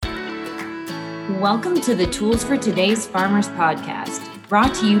Welcome to the Tools for Today's Farmers podcast,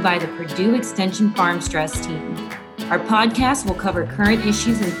 brought to you by the Purdue Extension Farm Stress Team. Our podcast will cover current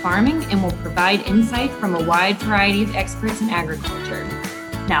issues in farming and will provide insight from a wide variety of experts in agriculture.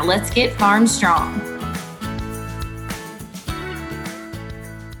 Now let's get farm strong.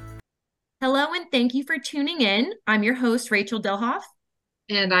 Hello, and thank you for tuning in. I'm your host, Rachel Delhoff.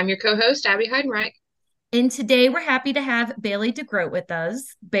 And I'm your co-host, Abby Heidenreich. And today we're happy to have Bailey DeGroat with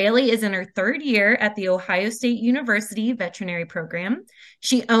us. Bailey is in her third year at the Ohio State University veterinary program.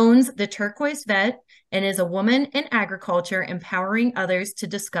 She owns the Turquoise Vet and is a woman in agriculture empowering others to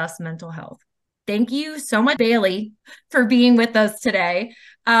discuss mental health. Thank you so much, Bailey, for being with us today.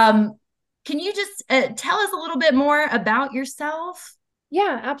 Can you just tell us a little bit more about yourself?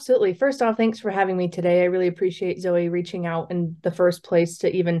 Yeah, absolutely. First off, thanks for having me today. I really appreciate Zoe reaching out in the first place to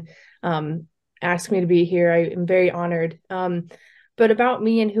even ask me to be here. I am very honored. But about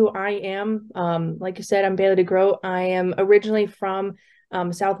me and who I am, like I said, I'm Bailey DeGroat. I am originally from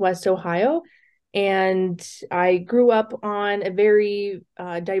Southwest Ohio, and I grew up on a very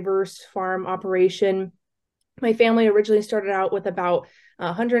diverse farm operation. My family originally started out with about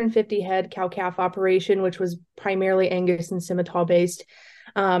 150 head cow-calf operation, which was primarily Angus and Simmental based.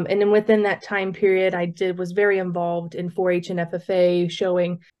 And then within that time period, was very involved in 4-H and FFA,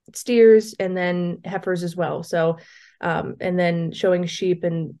 showing steers and then heifers as well. So, and then showing sheep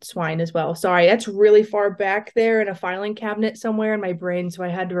and swine as well. Sorry, that's really far back there in a filing cabinet somewhere in my brain, so I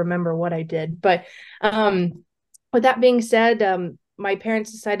had to remember what I did. But with that being said, my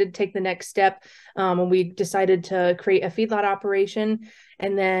parents decided to take the next step, and we decided to create a feedlot operation.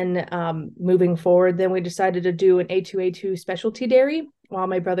 And then moving forward, then we decided to do an A2A2 specialty dairy. While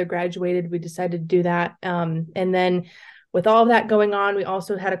my brother graduated, we decided to do that. And then with all of that going on, we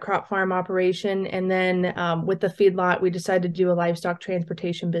also had a crop farm operation. And then with the feedlot, we decided to do a livestock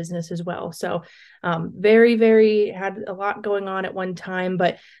transportation business as well. So very had a lot going on at one time,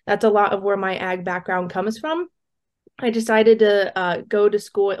 but that's a lot of where my ag background comes from. I decided to go to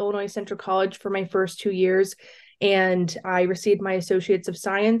school at Illinois Central College for my first 2 years, and I received my Associates of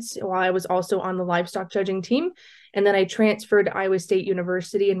Science while I was also on the livestock judging team. And then I transferred to Iowa State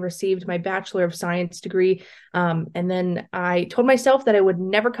University and received my Bachelor of Science degree. And then I told myself that I would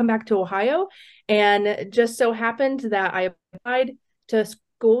never come back to Ohio. And it just so happened that I applied to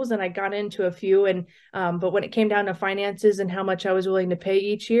schools and I got into a few. And but when it came down to finances and how much I was willing to pay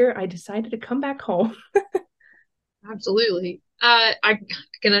each year, I decided to come back home. Absolutely. I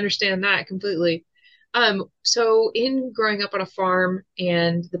can understand that completely. So in growing up on a farm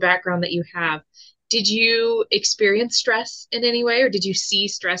and the background that you have, did you experience stress in any way, or did you see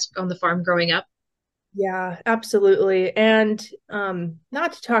stress on the farm growing up? Yeah, absolutely. And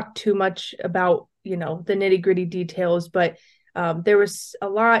not to talk too much about, the nitty-gritty details, but there was a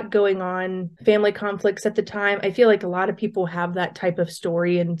lot going on, family conflicts at the time. I feel like a lot of people have that type of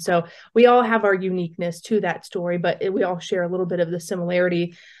story. And so we all have our uniqueness to that story, but we all share a little bit of the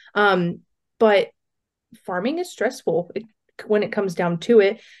similarity. But farming is stressful when it comes down to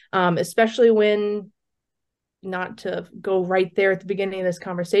it, especially when, not to go right there at the beginning of this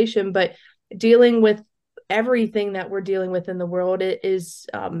conversation, but dealing with everything that we're dealing with in the world, it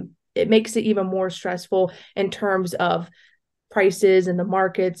makes it even more stressful in terms of prices and the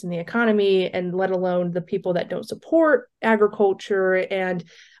markets and the economy, and let alone the people that don't support agriculture. And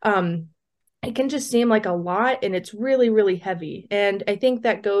it can just seem like a lot, and it's really heavy. And I think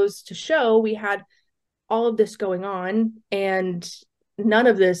that goes to show we had all of this going on, and none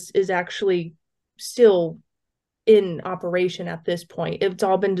of this is actually still in operation at this point. It's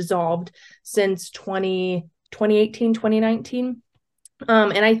all been dissolved since 2018, 2019.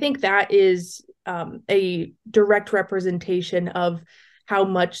 And I think that is a direct representation of how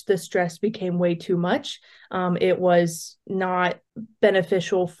much the stress became way too much. It was not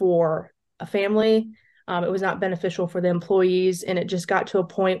beneficial for a family. It was not beneficial for the employees. And it just got to a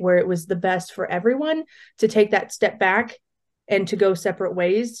point where it was the best for everyone to take that step back and to go separate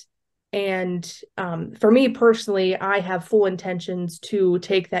ways. And for me personally, I have full intentions to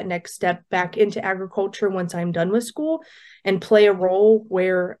take that next step back into agriculture once I'm done with school and play a role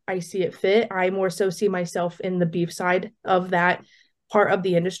where I see it fit. I more so see myself in the beef side of that part of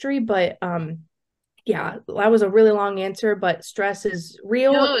the industry. But yeah, that was a really long answer, but stress is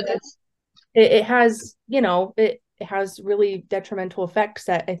real. No, It has, it has really detrimental effects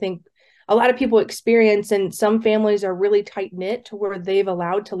that I think a lot of people experience, and some families are really tight knit to where they've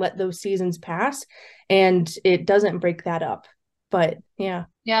allowed to let those seasons pass, and it doesn't break that up. But yeah.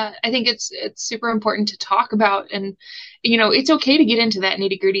 Yeah, I think it's super important to talk about, and it's okay to get into that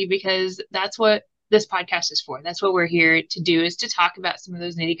nitty-gritty, because that's what this podcast is for. That's what we're here to do, is to talk about some of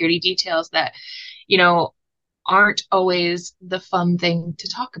those nitty-gritty details that, you know, aren't always the fun thing to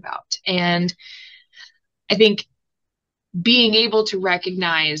talk about. And I think being able to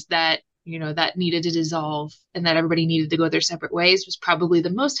recognize that, you know, that needed to dissolve and that everybody needed to go their separate ways was probably the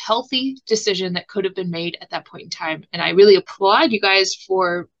most healthy decision that could have been made at that point in time. And I really applaud you guys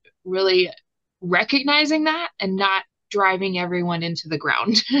for really recognizing that and not driving everyone into the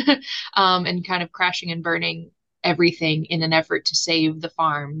ground and kind of crashing and burning everything in an effort to save the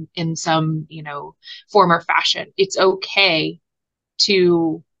farm in some, you know, form or fashion. It's okay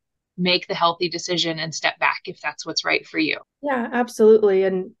to make the healthy decision and step back if that's what's right for you. Yeah, absolutely.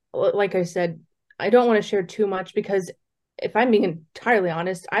 And like I said, I don't want to share too much because if I'm being entirely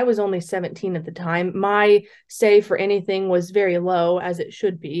honest, I was only 17 at the time. My say for anything was very low, as it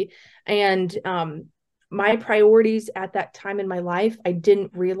should be. And my priorities at that time in my life, I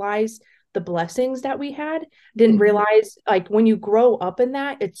didn't realize the blessings that we had. Didn't realize, like, when you grow up in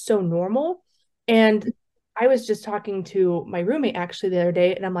that, it's so normal. And I was just talking to my roommate actually the other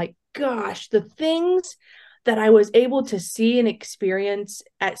day, and I'm like, gosh, the things that I was able to see and experience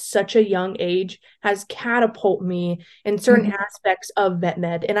at such a young age has catapulted me in certain aspects of vet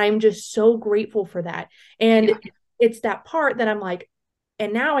med. And I'm just so grateful for that. And it's that part that I'm like,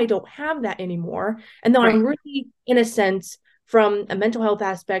 and now I don't have that anymore. And though I'm really, in a sense, from a mental health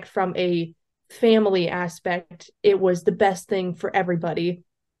aspect, from a family aspect, it was the best thing for everybody.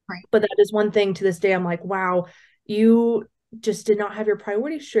 But that is one thing to this day, I'm like, wow, you just did not have your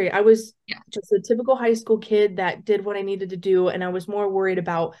priorities straight. I was just a typical high school kid that did what I needed to do. And I was more worried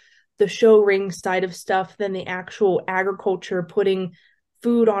about the show ring side of stuff than the actual agriculture, putting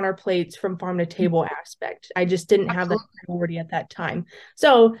food on our plates from farm to table aspect. I just didn't have that priority at that time.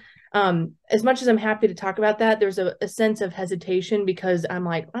 So as much as I'm happy to talk about that, there's a sense of hesitation because I'm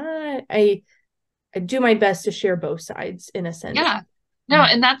like, I do my best to share both sides in a sense. Yeah. No,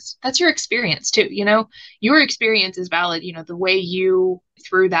 and that's your experience too. You know, your experience is valid. You know, the way you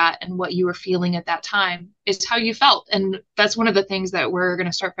through that and what you were feeling at that time is how you felt. And that's one of the things that we're going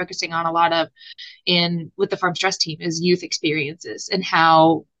to start focusing on a lot of with the farm stress team is youth experiences and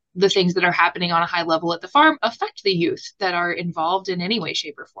how the things that are happening on a high level at the farm affect the youth that are involved in any way,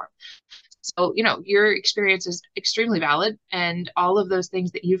 shape, or form. So, you know, your experience is extremely valid, and all of those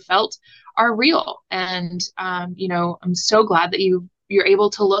things that you felt are real. And, you know, I'm so glad that you're able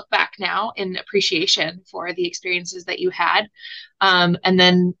to look back now in appreciation for the experiences that you had. And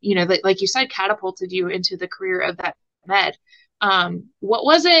then, you know, like you said, catapulted you into the career of that med. What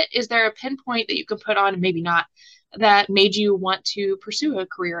was it? Is there a pinpoint that you can put on, and maybe not, that made you want to pursue a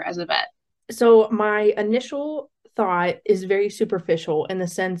career as a vet? So my initial thought is very superficial in the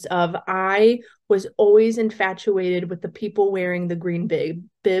sense of I was always infatuated with the people wearing the green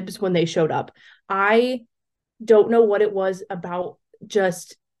bibs when they showed up. I don't know what it was about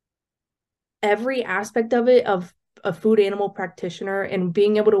just every aspect of it, of a food animal practitioner and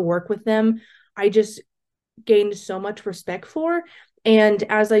being able to work with them. I just gained so much respect for. And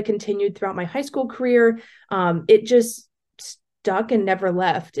as I continued throughout my high school career, it just stuck and never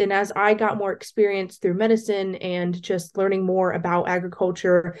left. And as I got more experience through medicine and just learning more about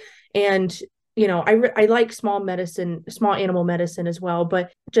agriculture, and you know, I like small animal medicine as well,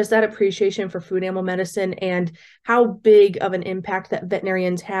 but just that appreciation for food animal medicine and how big of an impact that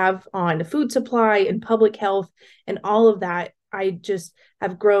veterinarians have on the food supply and public health and all of that, I just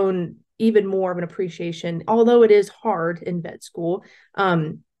have grown even more of an appreciation. Although it is hard in vet school,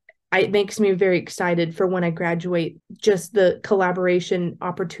 it makes me very excited for when I graduate, just the collaboration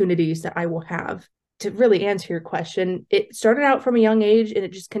opportunities that I will have. To really answer your question, it started out from a young age and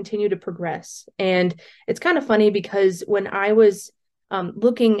it just continued to progress. And it's kind of funny because when I was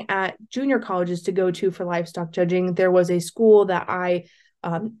looking at junior colleges to go to for livestock judging, there was a school that I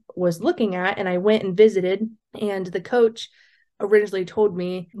was looking at, and I went and visited, and the coach originally told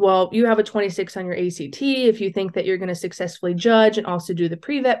me, well, you have a 26 on your ACT. If you think that you're going to successfully judge and also do the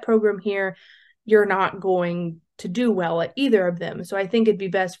pre-vet program here, you're not going to do well at either of them. So I think it'd be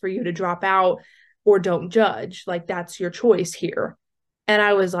best for you to drop out or don't judge. Like, that's your choice here. And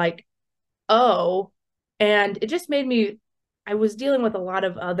I was like, oh, and it just made me, I was dealing with a lot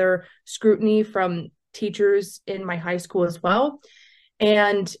of other scrutiny from teachers in my high school as well.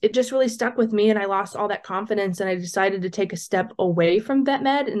 And it just really stuck with me, and I lost all that confidence, and I decided to take a step away from vet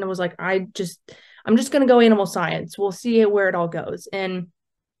med. And I was like, I'm just going to go animal science. We'll see where it all goes. And it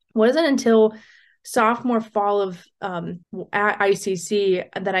wasn't until sophomore fall of at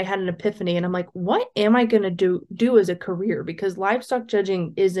ICC that I had an epiphany, and I'm like, what am I going to do as a career? Because livestock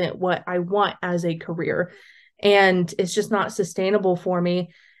judging isn't what I want as a career, and it's just not sustainable for me.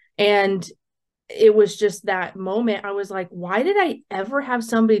 And it was just that moment. I was like, why did I ever have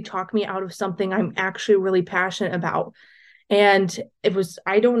somebody talk me out of something I'm actually really passionate about? And it was,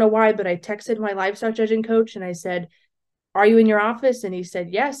 I don't know why, but I texted my livestock judging coach and I said, are you in your office? And he said,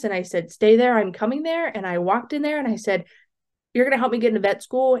 yes. And I said, stay there. I'm coming there. And I walked in there and I said, you're going to help me get into vet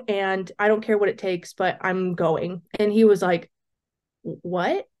school. And I don't care what it takes, but I'm going. And he was like,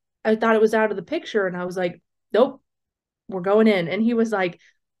 what? I thought it was out of the picture. And I was like, nope, we're going in. And he was like,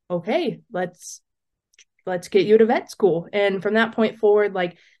 okay, let's get you to vet school. And from that point forward,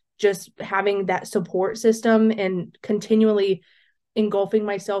 like just having that support system and continually engulfing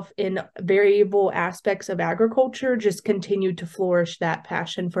myself in variable aspects of agriculture just continued to flourish that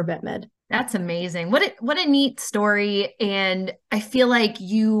passion for vet med. That's amazing. What a neat story. And I feel like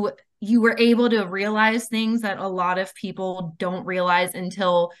you were able to realize things that a lot of people don't realize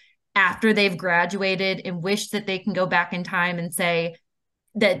until after they've graduated, and wish that they can go back in time and say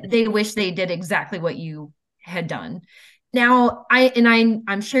that they wish they did exactly what you had done. Now,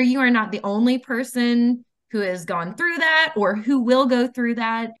 I'm sure you are not the only person who has gone through that or who will go through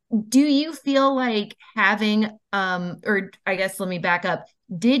that. Do you feel like having, or I guess let me back up.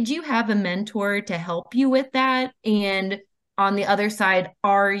 Did you have a mentor to help you with that? And on the other side,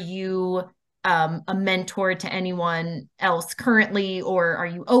 are you a mentor to anyone else currently, or are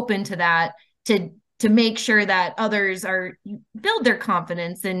you open to that to make sure that others are build their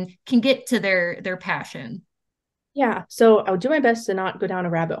confidence and can get to their passion? Yeah, so I'll do my best to not go down a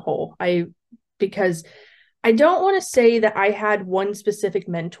rabbit hole. Because I don't want to say that I had one specific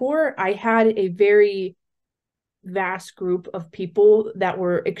mentor. I had a very vast group of people that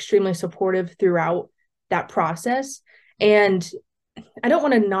were extremely supportive throughout that process. And I don't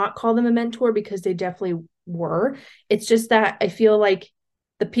want to not call them a mentor because they definitely were. It's just that I feel like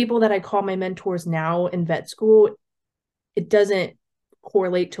the people that I call my mentors now in vet school, it doesn't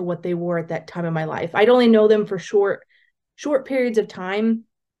correlate to what they were at that time in my life. I'd only know them for short periods of time.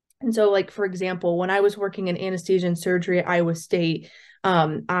 And so, like, for example, when I was working in anesthesia and surgery at Iowa State,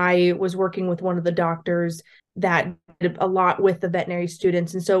 I was working with one of the doctors that did a lot with the veterinary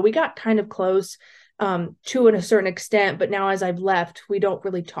students. And so we got kind of close to a certain extent. But now as I've left, we don't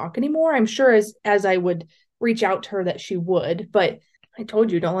really talk anymore. I'm sure as I would reach out to her that she would. But I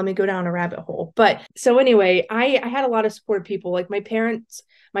told you, don't let me go down a rabbit hole. But so anyway, I had a lot of supportive people, like my parents,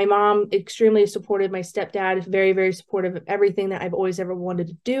 my mom, extremely supportive. My stepdad, very, very supportive of everything that I've always ever wanted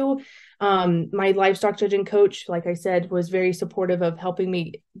to do. My livestock judging coach, like I said, was very supportive of helping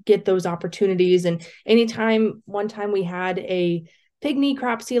me get those opportunities. And one time we had a pig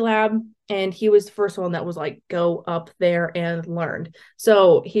necropsy lab, and he was the first one that was like, go up there and learn.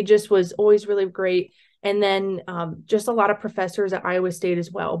 So he just was always really great. And then just a lot of professors at Iowa State as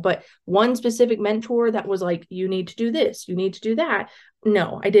well. But one specific mentor that was like, you need to do this, you need to do that.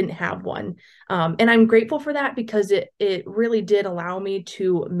 No, I didn't have one. And I'm grateful for that because it really did allow me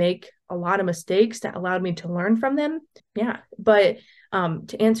to make a lot of mistakes that allowed me to learn from them. Yeah. But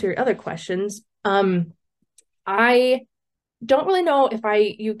to answer your other questions, I don't really know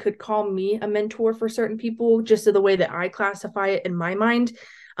if you could call me a mentor for certain people, just to the way that I classify it in my mind.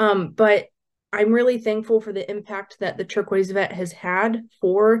 But I'm really thankful for the impact that the Turquoise Vet has had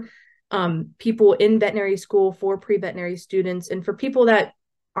for people in veterinary school, for pre-veterinary students, and for people that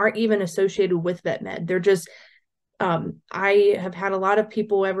aren't even associated with vet med. They're just, I have had a lot of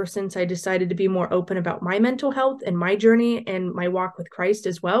people ever since I decided to be more open about my mental health and my journey and my walk with Christ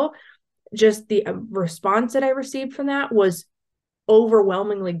as well. Just the response that I received from that was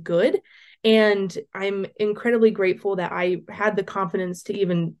overwhelmingly good. And I'm incredibly grateful that I had the confidence to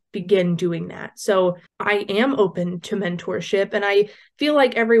even begin doing that. So I am open to mentorship. And I feel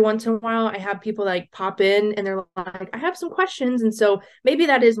like every once in a while I have people like pop in and they're like, I have some questions. And so maybe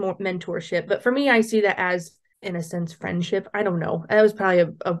that is more mentorship. But for me, I see that as, in a sense, friendship. I don't know. That was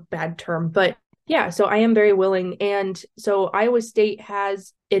probably a bad term, but yeah, so I am very willing. And so Iowa State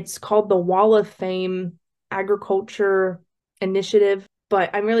it's called the Wall of Fame Agriculture Initiative. But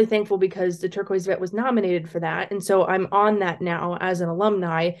I'm really thankful because the Turquoise Vet was nominated for that. And so I'm on that now as an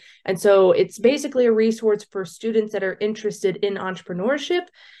alumni. And so it's basically a resource for students that are interested in entrepreneurship,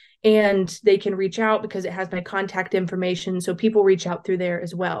 and they can reach out because it has my contact information. So people reach out through there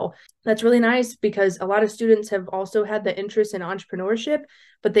as well. That's really nice because a lot of students have also had the interest in entrepreneurship,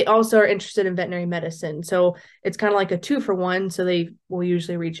 but they also are interested in veterinary medicine. So it's kind of like a 2-for-1. So they will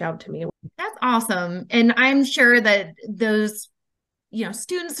usually reach out to me. That's awesome. And I'm sure that those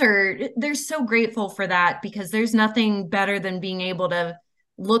students they're so grateful for that, because there's nothing better than being able to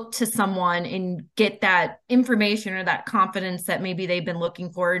look to someone and get that information or that confidence that maybe they've been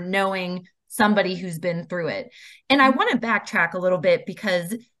looking for, knowing somebody who's been through it. And I want to backtrack a little bit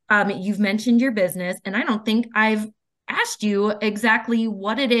because You've mentioned your business, and I don't think I've asked you exactly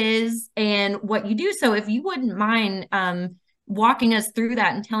what it is and what you do. So if you wouldn't mind walking us through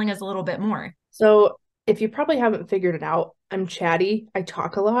that and telling us a little bit more. So if you probably haven't figured it out, I'm chatty. I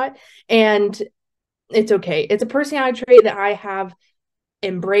talk a lot, and it's okay. It's a personality trait that I have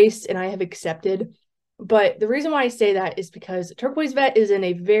embraced and I have accepted. But the reason why I say that is because Turquoise Vet is in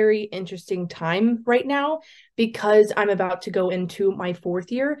a very interesting time right now, because I'm about to go into my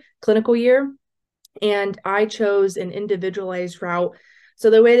 4th year, clinical year, and I chose an individualized route. So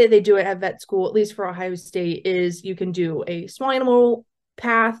the way that they do it at vet school, at least for Ohio State, is you can do a small animal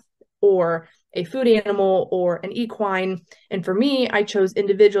path or a food animal or an equine. And for me, I chose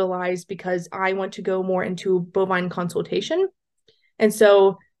individualized because I want to go more into bovine consultation. And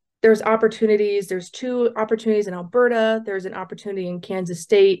so there's opportunities. There's 2 opportunities in Alberta. There's an opportunity in Kansas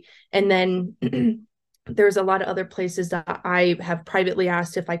State. And then there's a lot of other places that I have privately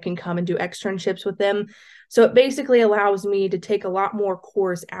asked if I can come and do externships with them. So it basically allows me to take a lot more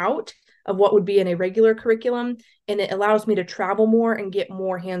course out of what would be in a regular curriculum. And it allows me to travel more and get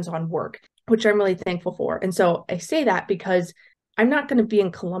more hands-on work, which I'm really thankful for. And so I say that because I'm not going to be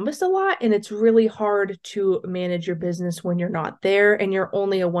in Columbus a lot, and it's really hard to manage your business when you're not there and you're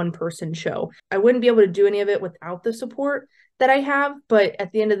only a one-person show. I wouldn't be able to do any of it without the support that I have, but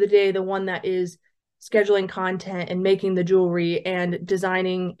at the end of the day, the one that is scheduling content and making the jewelry and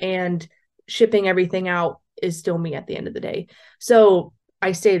designing and shipping everything out is still me at the end of the day. So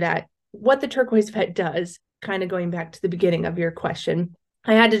I say that what the Turquoise Vet does, kind of going back to the beginning of your question,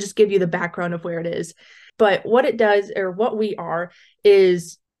 I had to just give you the background of where it is. But what it does, or what we are,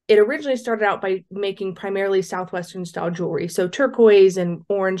 is it originally started out by making primarily Southwestern style jewelry. So turquoise and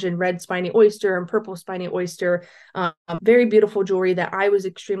orange and red spiny oyster and purple spiny oyster, very beautiful jewelry that I was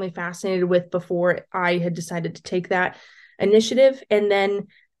extremely fascinated with before I had decided to take that initiative. And then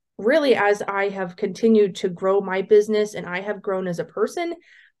really, as I have continued to grow my business and I have grown as a person,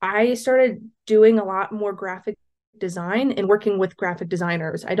 I started doing a lot more graphic design and working with graphic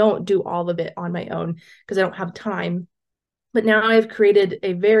designers. I don't do all of it on my own because I don't have time. But now I've created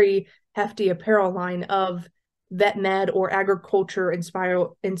a very hefty apparel line of vet med or agriculture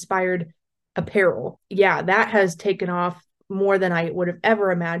inspired apparel. Yeah, that has taken off more than I would have ever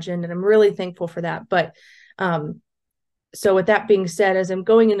imagined. And I'm really thankful for that. But so with that being said, as I'm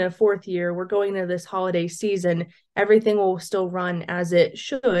going into 4th year, we're going into this holiday season, everything will still run as it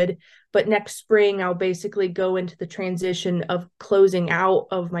should. But next spring, I'll basically go into the transition of closing out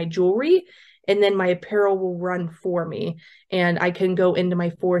of my jewelry, and then my apparel will run for me. And I can go into my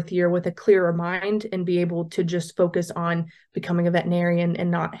 4th year with a clearer mind and be able to just focus on becoming a veterinarian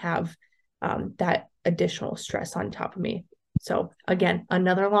and not have that additional stress on top of me. So again,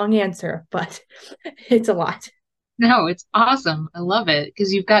 another long answer, but it's a lot. No, it's awesome. I love it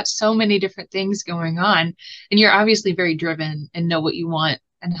because you've got so many different things going on, and you're obviously very driven and know what you want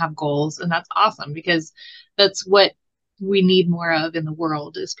and have goals. And that's awesome because that's what we need more of in the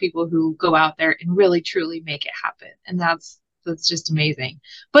world, is people who go out there and really truly make it happen. And that's just amazing.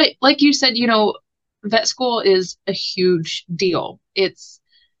 But like you said, vet school is a huge deal. It's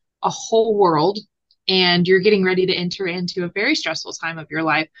a whole world, and you're getting ready to enter into a very stressful time of your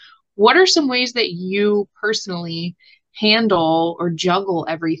life. What are some ways that you personally handle or juggle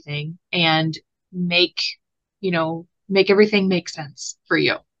everything and make everything make sense for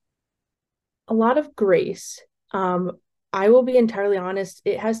you? A lot of grace. I will be entirely honest,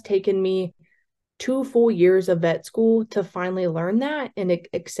 it has taken me 2 full years of vet school to finally learn that and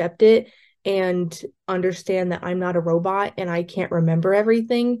accept it and understand that I'm not a robot and I can't remember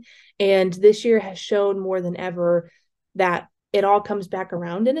everything. And this year has shown more than ever that it all comes back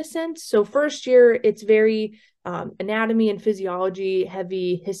around in a sense. So first year, it's very anatomy and physiology,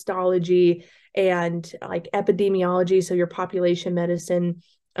 heavy histology, and like epidemiology. So your population medicine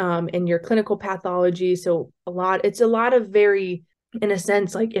and your clinical pathology. So it's a lot of very, in a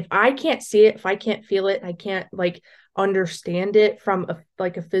sense, like if I can't see it, if I can't feel it, I can't like understand it from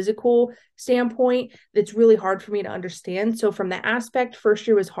a physical standpoint, it's really hard for me to understand. So from that aspect, first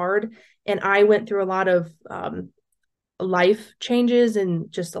year was hard. And I went through a lot of life changes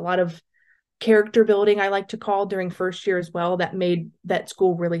and just a lot of character building, I like to call, during first year as well, that made vet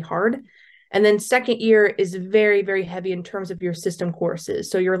school really hard. And then second year is very, very heavy in terms of your system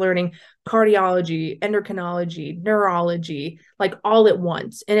courses. So you're learning cardiology, endocrinology, neurology, like all at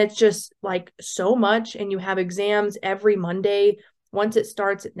once. And it's just like so much. And you have exams every Monday. Once it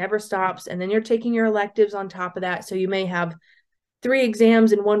starts, it never stops. And then you're taking your electives on top of that. So you may have 3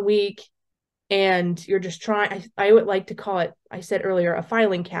 exams in 1 week. And you're just trying, I would like to call it, I said earlier, a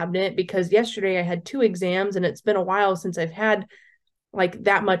filing cabinet, because yesterday I had 2 exams and it's been a while since I've had like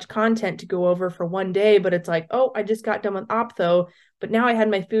that much content to go over for one day, but it's like, oh, I just got done with optho, but now I had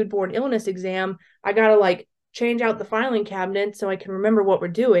my foodborne illness exam. I got to like change out the filing cabinet so I can remember what we're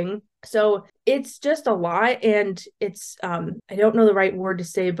doing. So it's just a lot. And it's, I don't know the right word to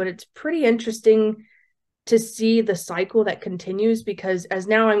say, but it's pretty interesting to see the cycle that continues, because as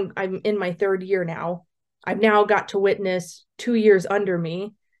now I'm in my third year now, I've now got to witness 2 years under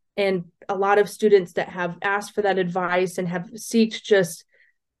me, and a lot of students that have asked for that advice and have seeked just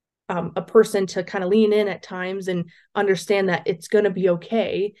a person to kind of lean in at times and understand that it's going to be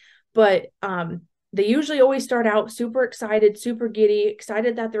okay. But they usually always start out super excited, super giddy,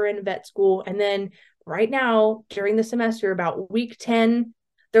 excited that they're in vet school. And then right now, during the semester, about week 10,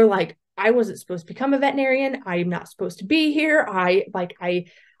 they're like, I wasn't supposed to become a veterinarian. I'm not supposed to be here. I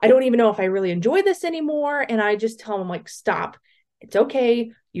don't even know if I really enjoy this anymore. And I just tell them, like, stop. It's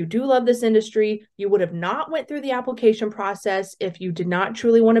okay. You do love this industry. You would have not went through the application process if you did not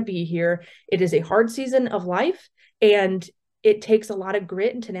truly want to be here. It is a hard season of life, and it takes a lot of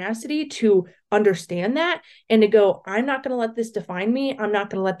grit and tenacity to understand that and to go, I'm not going to let this define me. I'm not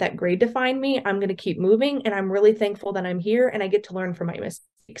going to let that grade define me. I'm going to keep moving. And I'm really thankful that I'm here and I get to learn from my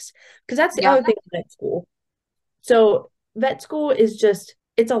mistakes, because that's the other thing with vet school. So vet school is just,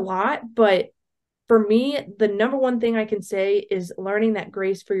 it's a lot, but for me, the number one thing I can say is learning that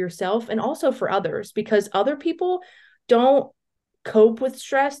grace for yourself and also for others, because other people don't cope with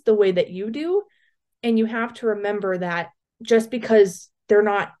stress the way that you do. And you have to remember that just because they're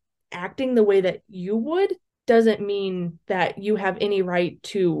not acting the way that you would doesn't mean that you have any right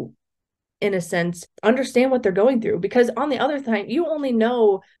to, in a sense, understand what they're going through. Because on the other side, you only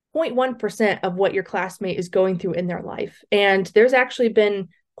know 0.1% of what your classmate is going through in their life. And there's actually been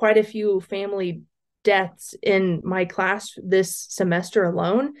quite a few family deaths in my class this semester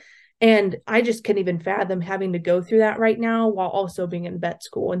alone. And I just can't even fathom having to go through that right now while also being in vet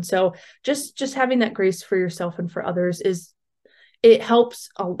school. And so just having that grace for yourself and for others it helps.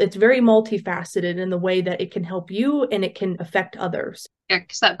 It's very multifaceted in the way that it can help you and it can affect others. Yeah,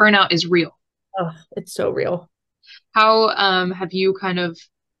 because that burnout is real. Oh, it's so real. How have you kind of,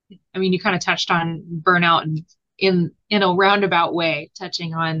 I mean, you kind of touched on burnout and in a roundabout way,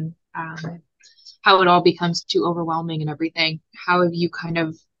 touching on how it all becomes too overwhelming and everything. How have you kind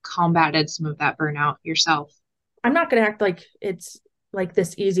of combated some of that burnout yourself? I'm not going to act like it's like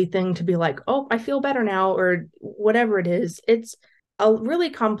this easy thing to be like, oh, I feel better now, or whatever it is. It's a really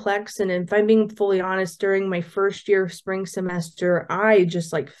complex. And if I'm being fully honest, during my first year spring semester, I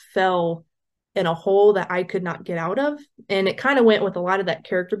just like fell in a hole that I could not get out of. And it kind of went with a lot of that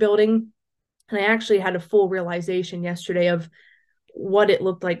character building. And I actually had a full realization yesterday of what it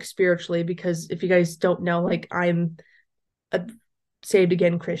looked like spiritually, because if you guys don't know, like, I'm a saved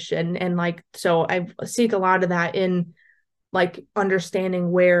again Christian, and like, so I seek a lot of that in like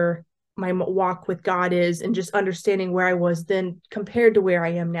understanding where my walk with God is, and just understanding where I was then compared to where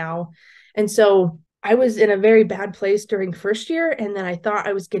I am now. And so I was in a very bad place during first year, and then I thought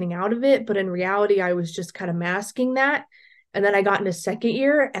I was getting out of it, but in reality I was just kind of masking that. And then I got into second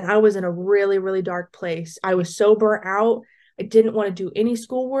year and I was in a really, really dark place. I was so burnt out. I didn't want to do any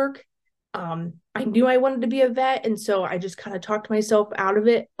schoolwork. I knew I wanted to be a vet. And so I just kind of talked myself out of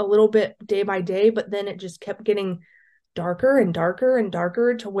it a little bit day by day, but then it just kept getting darker and darker and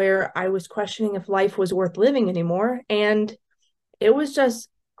darker to where I was questioning if life was worth living anymore. And it was just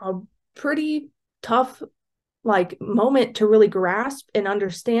a pretty tough like moment to really grasp and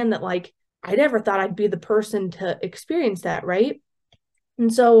understand that, like, I never thought I'd be the person to experience that, right?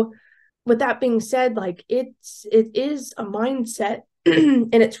 And so with that being said, like, it is a mindset.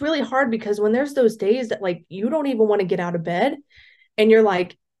 And it's really hard because when there's those days that like you don't even want to get out of bed, and you're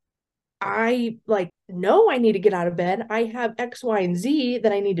like, I like know I need to get out of bed. I have X, Y, and Z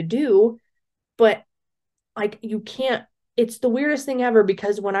that I need to do, but like you can't. It's the weirdest thing ever,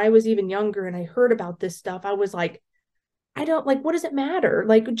 because when I was even younger and I heard about this stuff, I was like, I don't like, what does it matter?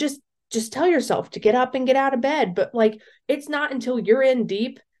 Like, just tell yourself to get up and get out of bed. But like, it's not until you're in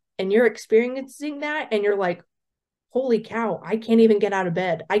deep and you're experiencing that and you're like, holy cow, I can't even get out of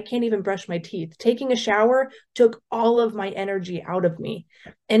bed. I can't even brush my teeth. Taking a shower took all of my energy out of me.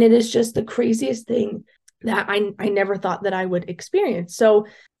 And it is just the craziest thing that I never thought that I would experience. So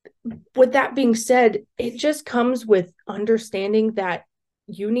with that being said, it just comes with understanding that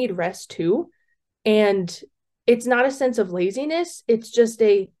you need rest too. And it's not a sense of laziness. It's just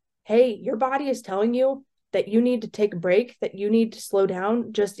hey, your body is telling you that you need to take a break, that you need to slow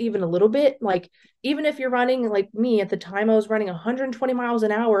down just even a little bit. Like, even if you're running, like me at the time, I was running 120 miles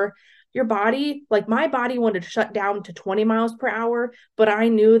an hour. Your body, like my body wanted to shut down to 20 miles per hour, but I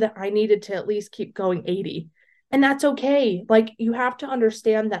knew that I needed to at least keep going 80. And that's okay. Like, you have to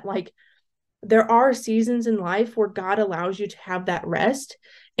understand that, like, there are seasons in life where God allows you to have that rest,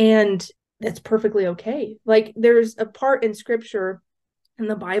 and that's perfectly okay. Like, there's a part in scripture in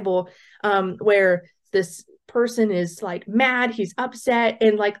the Bible where this person is like mad, he's upset,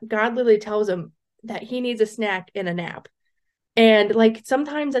 and like God literally tells him that he needs a snack and a nap. And like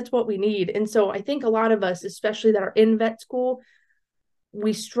sometimes that's what we need. And so I think a lot of us, especially that are in vet school,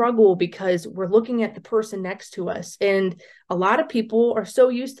 we struggle because we're looking at the person next to us. And a lot of people are so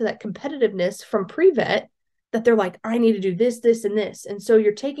used to that competitiveness from pre-vet that they're like, I need to do this, this, and this. And so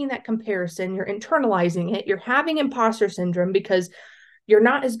you're taking that comparison, you're internalizing it, you're having imposter syndrome because you're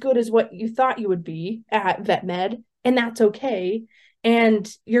not as good as what you thought you would be at vet med, and that's okay. And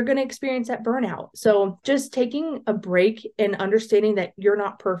you're going to experience that burnout. So just taking a break and understanding that you're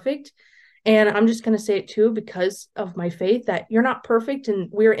not perfect. And I'm just going to say it too, because of my faith, that you're not perfect and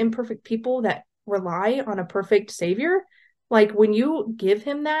we're imperfect people that rely on a perfect savior. Like, when you give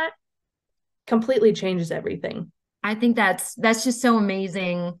him that, completely changes everything. I think that's just so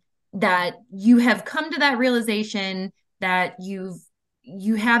amazing that you have come to that realization, that you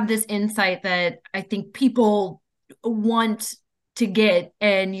have this insight that I think people want to get,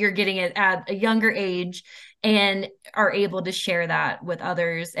 and you're getting it at a younger age and are able to share that with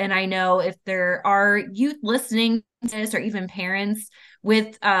others. And I know if there are youth listening to this, or even parents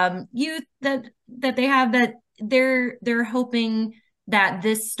with youth that they have, that they're hoping that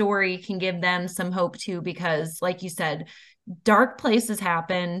this story can give them some hope too, because like you said, dark places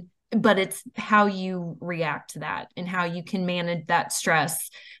happen, but it's how you react to that and how you can manage that stress,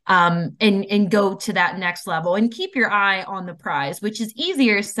 and go to that next level and keep your eye on the prize, which is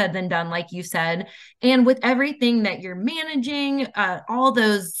easier said than done, like you said. And with everything that you're managing, all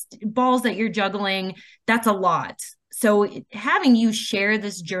those balls that you're juggling, that's a lot. So having you share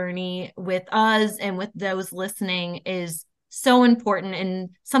this journey with us and with those listening is so important, and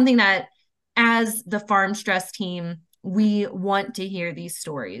something that, as the Farm Stress team, we want to hear these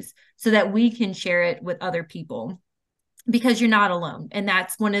stories so that we can share it with other people, because you're not alone. And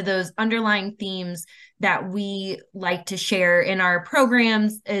that's one of those underlying themes that we like to share in our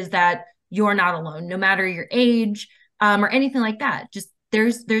programs, is that you're not alone, no matter your age, or anything like that. Just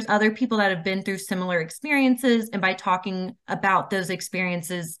there's other people that have been through similar experiences, and by talking about those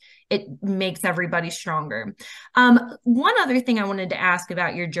experiences, it makes everybody stronger. One other thing I wanted to ask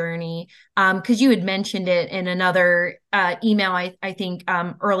about your journey, because you had mentioned it in another email, I think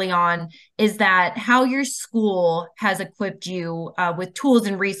early on, is that how your school has equipped you with tools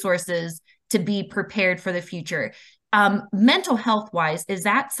and resources to be prepared for the future. Mental health wise, is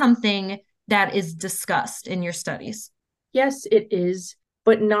that something that is discussed in your studies? Yes, it is,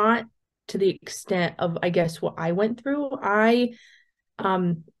 but not to the extent of, I guess, what I went through. I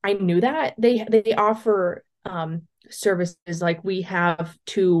knew that they offer services. Like, we have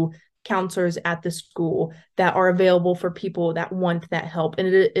 2 counselors at the school that are available for people that want that help, and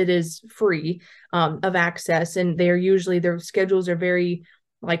it is free of access. And their schedules are very,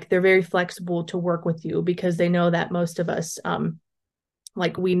 like, they're very flexible to work with you, because they know that most of us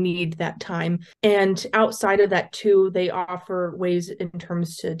like, we need that time. And outside of that too, they offer ways in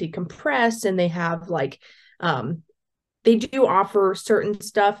terms to decompress, and they have like they do offer certain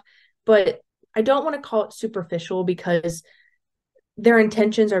stuff, but I don't want to call it superficial, because their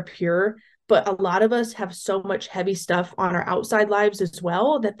intentions are pure. But a lot of us have so much heavy stuff on our outside lives as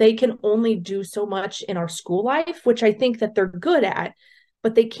well, that they can only do so much in our school life, which I think that they're good at,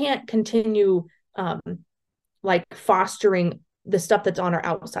 but they can't continue like fostering the stuff that's on our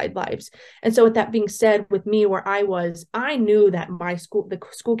outside lives. And so with that being said, with me, where I knew that the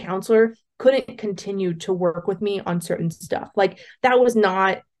school counselor couldn't continue to work with me on certain stuff. Like, that was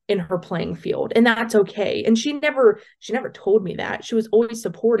not in her playing field, and that's okay. And she never told me that. She was always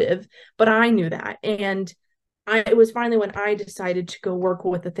supportive, but I knew that. And it was finally when I decided to go work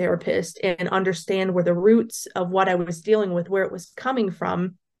with a therapist and understand where the roots of what I was dealing with, where it was coming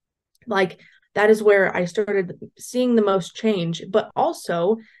from. Like, that is where I started seeing the most change. But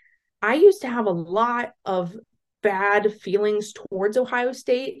also, I used to have a lot of bad feelings towards Ohio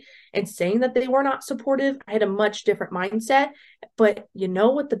State, and saying that they were not supportive. I had a much different mindset. But you know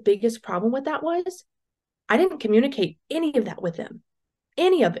what the biggest problem with that was? I didn't communicate any of that with them.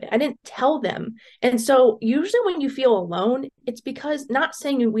 Any of it. I didn't tell them. And so usually when you feel alone, it's because, not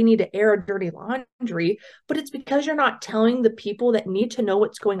saying we need to air a dirty laundry, but it's because you're not telling the people that need to know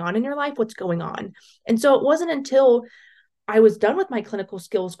what's going on in your life, what's going on. And so it wasn't until I was done with my clinical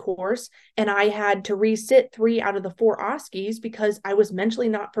skills course and I had to resit 3 out of the 4 OSCEs because I was mentally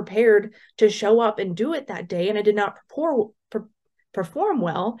not prepared to show up and do it that day, and I did not perform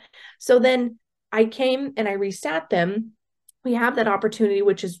well. So then I came and I resat them. We have that opportunity,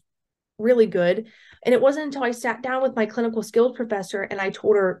 which is really good. And it wasn't until I sat down with my clinical skills professor and I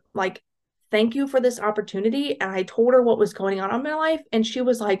told her, like, thank you for this opportunity. And I told her what was going on in my life. And she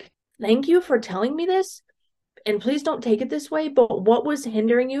was like, thank you for telling me this. And please don't take it this way. But what was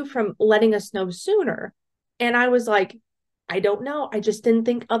hindering you from letting us know sooner? And I was like, I don't know. I just didn't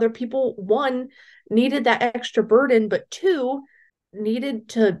think other people, one, needed that extra burden, but two, needed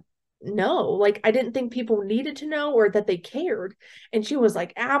to know. Like, I didn't think people needed to know or that they cared. And she was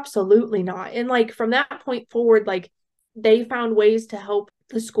like, absolutely not. And like from that point forward, like they found ways to help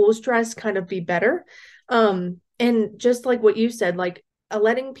the school stress kind of be better. And just like what you said, like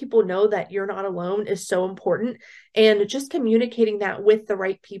letting people know that you're not alone is so important, and just communicating that with the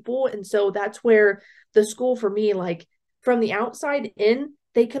right people. And so that's where the school for me, like from the outside in,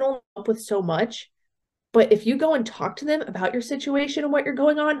 they can only help with so much. But if you go and talk to them about your situation and what you're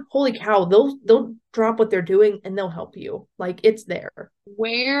going on, holy cow, they'll drop what they're doing and they'll help you. Like it's there.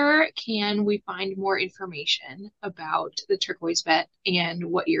 Where can we find more information about the Turquoise Vet and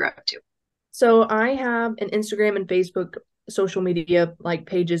what you're up to? So I have an Instagram and Facebook social media like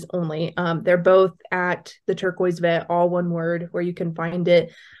pages only. They're both at the Turquoise Vet, all one word, where you can find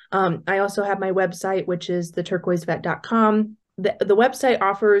it. I also have my website, which is theturquoisevet.com. The website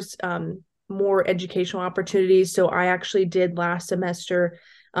offers more educational opportunities. So I actually did last semester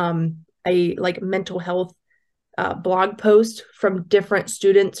a like mental health blog post from different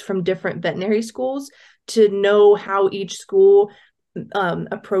students from different veterinary schools to know how each school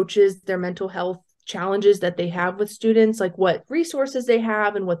approaches their mental health challenges that they have with students, like what resources they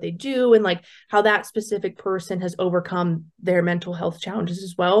have and what they do, and like how that specific person has overcome their mental health challenges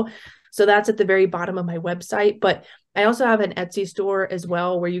as well. So that's at the very bottom of my website. But I also have an Etsy store as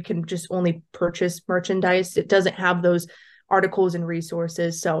well where you can just only purchase merchandise. It doesn't have those articles and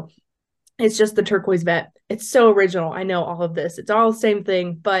resources. So it's just the Turquoise Vet. It's so original. I know all of this. It's all the same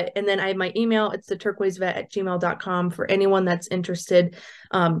thing. But, and then I have my email. It's theturquoisevet@gmail.com for anyone that's interested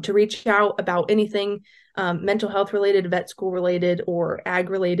to reach out about anything mental health related, vet school related, or ag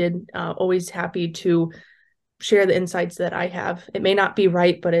related. Always happy to share the insights that I have. It may not be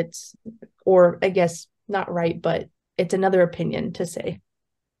right, but it's, or I guess not right, but it's another opinion to say.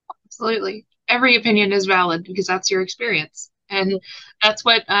 Absolutely. Every opinion is valid because that's your experience. And that's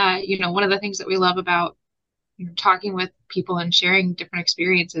what, one of the things that we love about talking with people and sharing different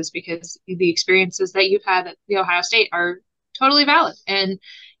experiences, because the experiences that you've had at the Ohio State are totally valid. And,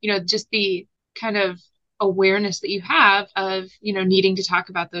 just the kind of awareness that you have of, needing to talk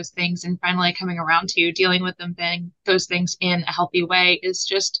about those things and finally coming around to dealing with those things in a healthy way is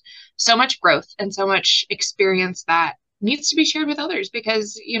just so much growth and so much experience that needs to be shared with others,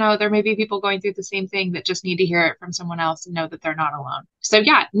 because there may be people going through the same thing that just need to hear it from someone else and know that they're not alone. So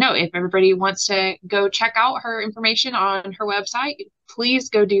yeah, no, if everybody wants to go check out her information on her website,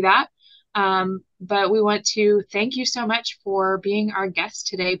 please go do that. But we want to thank you so much for being our guest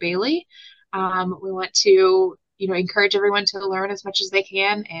today, Bailey. We want to encourage everyone to learn as much as they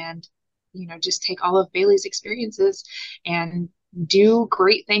can, and just take all of Bailey's experiences and do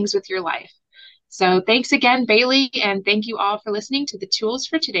great things with your life. So thanks again, Bailey, and thank you all for listening to the Tools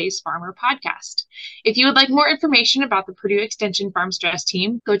for Today's Farmer podcast. If you would like more information about the Purdue Extension Farm Stress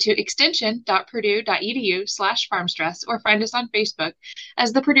team, go to extension.purdue.edu/farmstress or find us on Facebook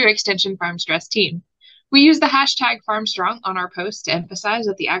as the Purdue Extension Farm Stress team. We use the hashtag FarmStrong on our posts to emphasize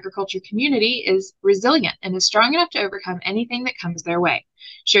that the agriculture community is resilient and is strong enough to overcome anything that comes their way.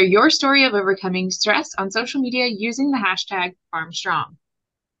 Share your story of overcoming stress on social media using the hashtag FarmStrong.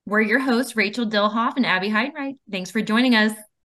 We're your hosts, Rachel Dilhoff and Abby Heinrich. Thanks for joining us.